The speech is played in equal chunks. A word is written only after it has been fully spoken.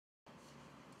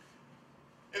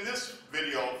In this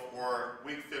video for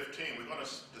week 15, we're going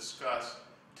to discuss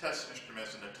test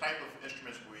instruments and the type of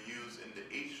instruments we use in the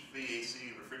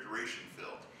HVAC refrigeration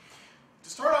field. To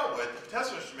start out with,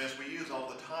 test instruments we use all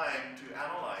the time to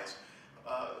analyze.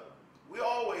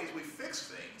 We fix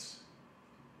things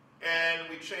and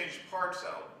we change parts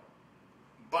out,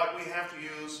 but we have to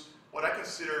use what I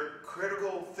consider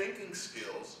critical thinking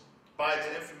skills by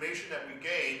the information that we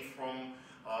gain from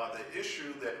the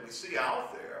issue that we see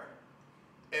out there,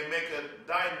 and make a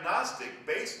diagnostic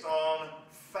based on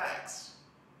facts.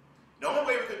 The only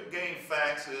way we can gain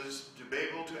facts is to be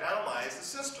able to analyze the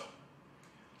system.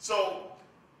 So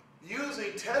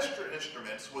using test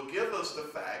instruments will give us the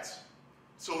facts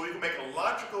so we can make a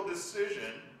logical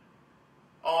decision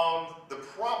on the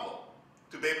problem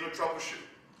to be able to troubleshoot.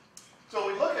 So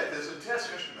we look at this in test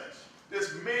instruments.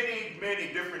 There's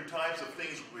many different types of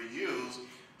things we use.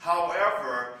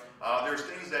 However, there's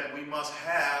things that we must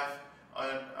have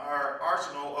in our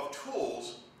arsenal of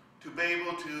tools to be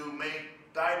able to make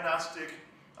diagnostic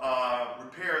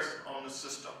repairs on the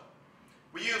system.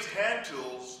 We use hand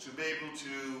tools to be able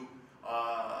to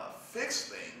fix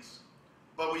things,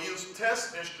 but we use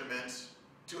test instruments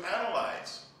to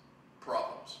analyze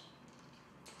problems.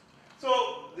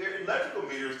 So there are electrical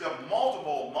meters. There are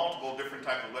multiple different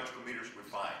types of electrical meters we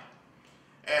find.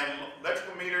 And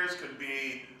electrical meters could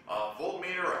be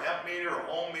voltmeter or ammeter or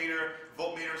ohm meter.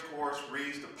 Voltmeter, of course,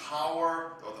 reads the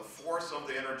power or the force of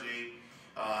the energy.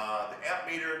 The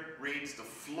ammeter reads the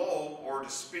flow or the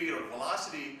speed or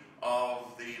velocity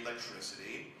of the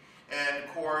electricity. And of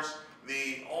course,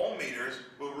 the ohm meters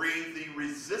will read the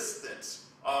resistance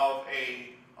of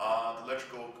a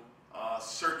electrical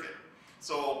circuit.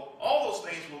 So all those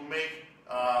things will make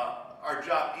our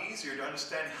job easier to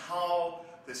understand how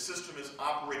the system is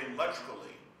operating electrically.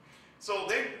 So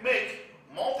they make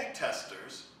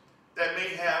multi-testers that may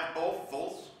have both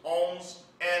volts, ohms,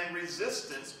 and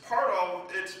resistance part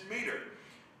of its meter.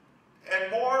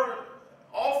 And more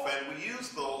often we use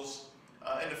those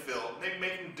in the field. They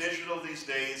make them digital these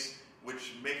days,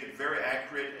 which make it very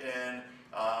accurate and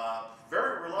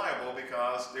very reliable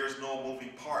because there's no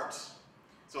moving parts.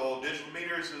 So digital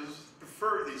meters is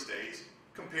preferred these days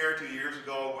compared to years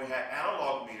ago when we had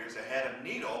analog meters that had a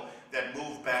needle that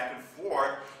moved back and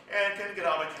forth and can get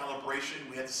out of calibration.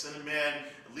 We had to send them in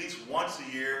at least once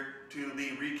a year to be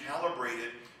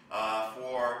recalibrated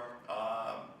for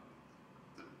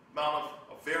the amount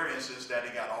of variances that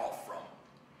it got off from.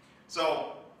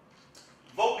 So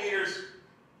voltmeters,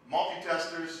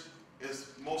 multi-testers is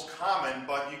most common,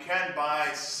 but you can buy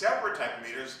separate type of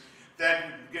meters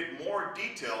that get more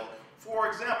detailed. For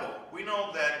example, we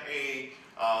know that a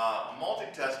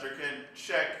multi-tester can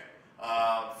check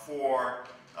for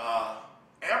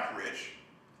amperage,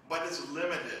 but it's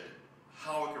limited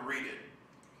how it can read it.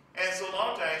 And so a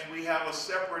lot of times we have a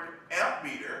separate amp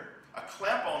meter, a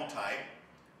clamp-on type,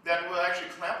 that will actually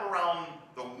clamp around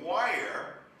the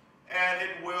wire, and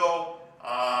it will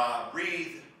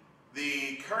read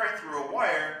the current through a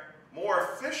wire more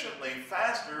efficiently,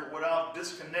 faster, without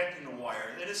disconnecting the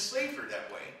wire. And it's safer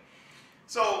that way.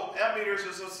 So ammeters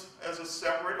is a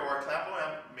separate, or a clamp-on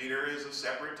amp meter is a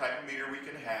separate type of meter we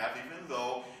can have, even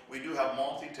though we do have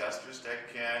multi-testers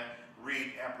that can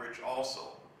read amperage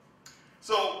also.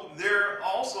 So there are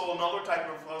also another type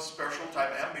of special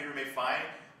type of ammeter you may find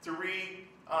to read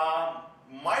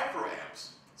microamps.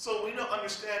 So we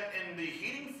understand in the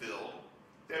heating field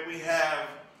that we have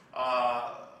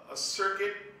a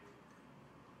circuit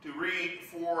to read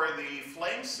for the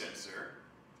flame sensor,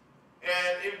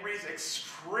 and it reads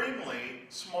extremely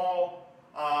small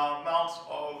amounts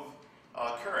of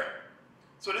current.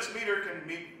 So this meter can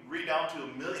read down to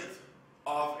 1/1,000,000th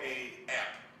of an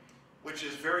amp, which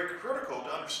is very critical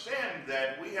to understand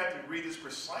that we have to read this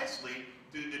precisely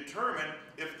to determine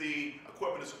if the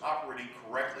equipment is operating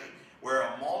correctly, where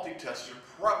a multi-tester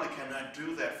probably cannot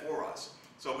do that for us.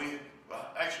 So we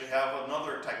actually have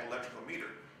another type of electrical meter.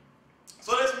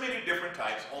 So there's many different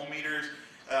types. Ohm meters,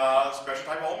 special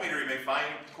type of ohm meter you may find.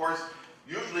 Of course,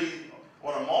 usually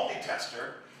on a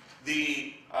multi-tester,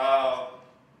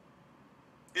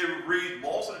 it would read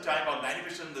most of the time, about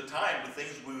 90% of the time, the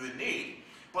things we would need.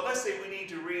 But let's say we need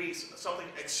to read something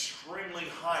extremely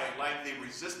high, like the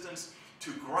resistance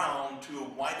to ground to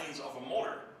windings of a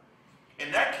motor.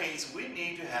 In that case, we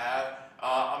need to have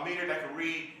a meter that can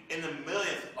read in the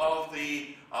 1/1,000,000th of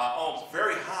the ohms,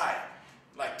 very high,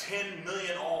 like 10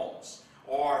 million ohms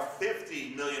or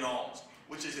 50 million ohms,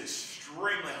 which is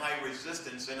extremely high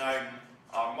resistance, and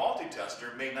our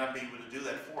multi-tester may not be able to do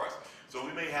that for us. So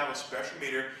we may have a special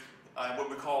meter, what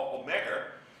we call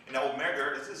and the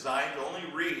omega is designed to only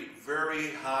read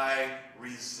very high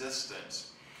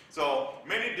resistance. So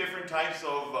many different types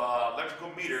of electrical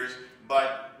meters,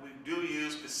 but we do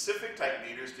use specific type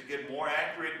meters to get more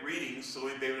accurate readings so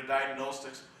we'll be able to diagnose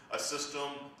a system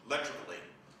electrically.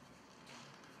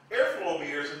 Airflow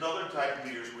meters, another type of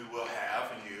meters we will have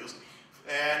and use,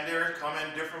 and they come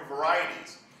in different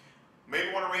varieties. Maybe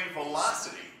we want to read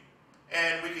velocity,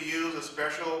 and we could use a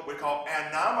special, we call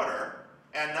anemometer.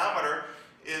 Anemometer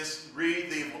is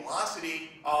read the velocity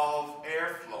of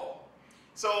airflow.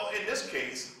 So in this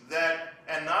case, that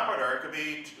anemometer could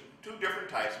be two different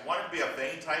types. One could be a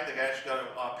vane type that actually got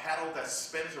a paddle that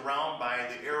spins around by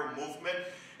the air movement,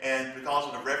 and because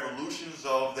of the revolutions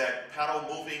of that paddle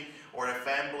moving or the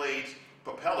fan blade's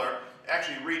propeller,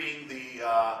 actually reading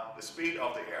the speed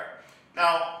of the air.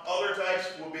 Now, other types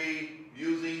will be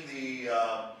using the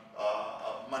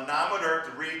manometer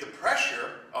to read the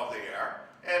pressure of the air,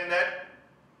 and that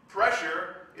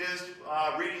pressure is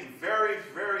reading very,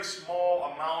 very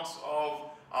small amounts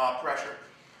of pressure.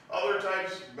 Other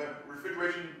types,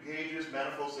 refrigeration gauges,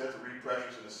 manifold sets to read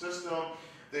pressures in the system.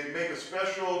 They make a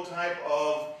special type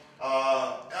of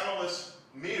analyst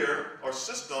meter or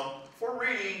system for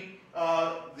reading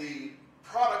the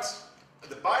products,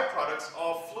 the byproducts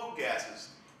of flue gases,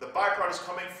 the byproducts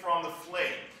coming from the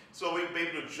flame. So we'll be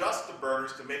able to adjust the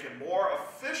burners to make it more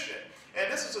efficient.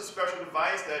 And this is a special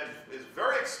device that is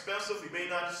very expensive. You may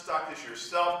not stock this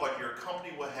yourself, but your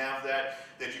company will have that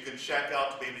you can check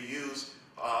out to be able to use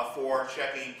for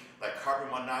checking like carbon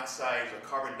monoxide or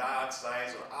carbon dioxide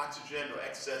or oxygen or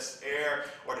excess air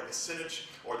or the percentage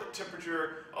or the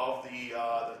temperature of the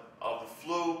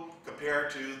flue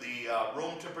compared to the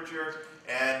room temperature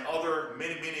and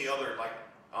many other like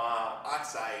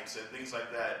oxides and things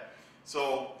like that.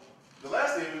 So the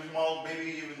last thing is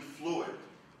maybe even fluid,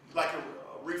 like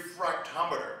a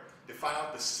refractometer to find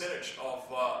out the percentage of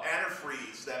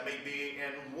antifreeze that may be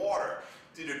in water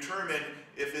to determine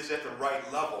if it's at the right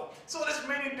level. So there's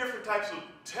many different types of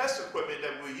test equipment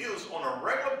that we use on a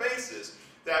regular basis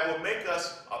that will make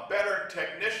us a better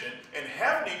technician, and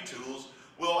having these tools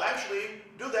will actually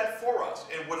do that for us.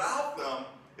 And without them,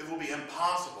 it will be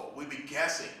impossible. We'd be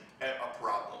guessing at a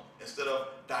problem instead of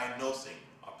diagnosing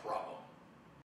a problem.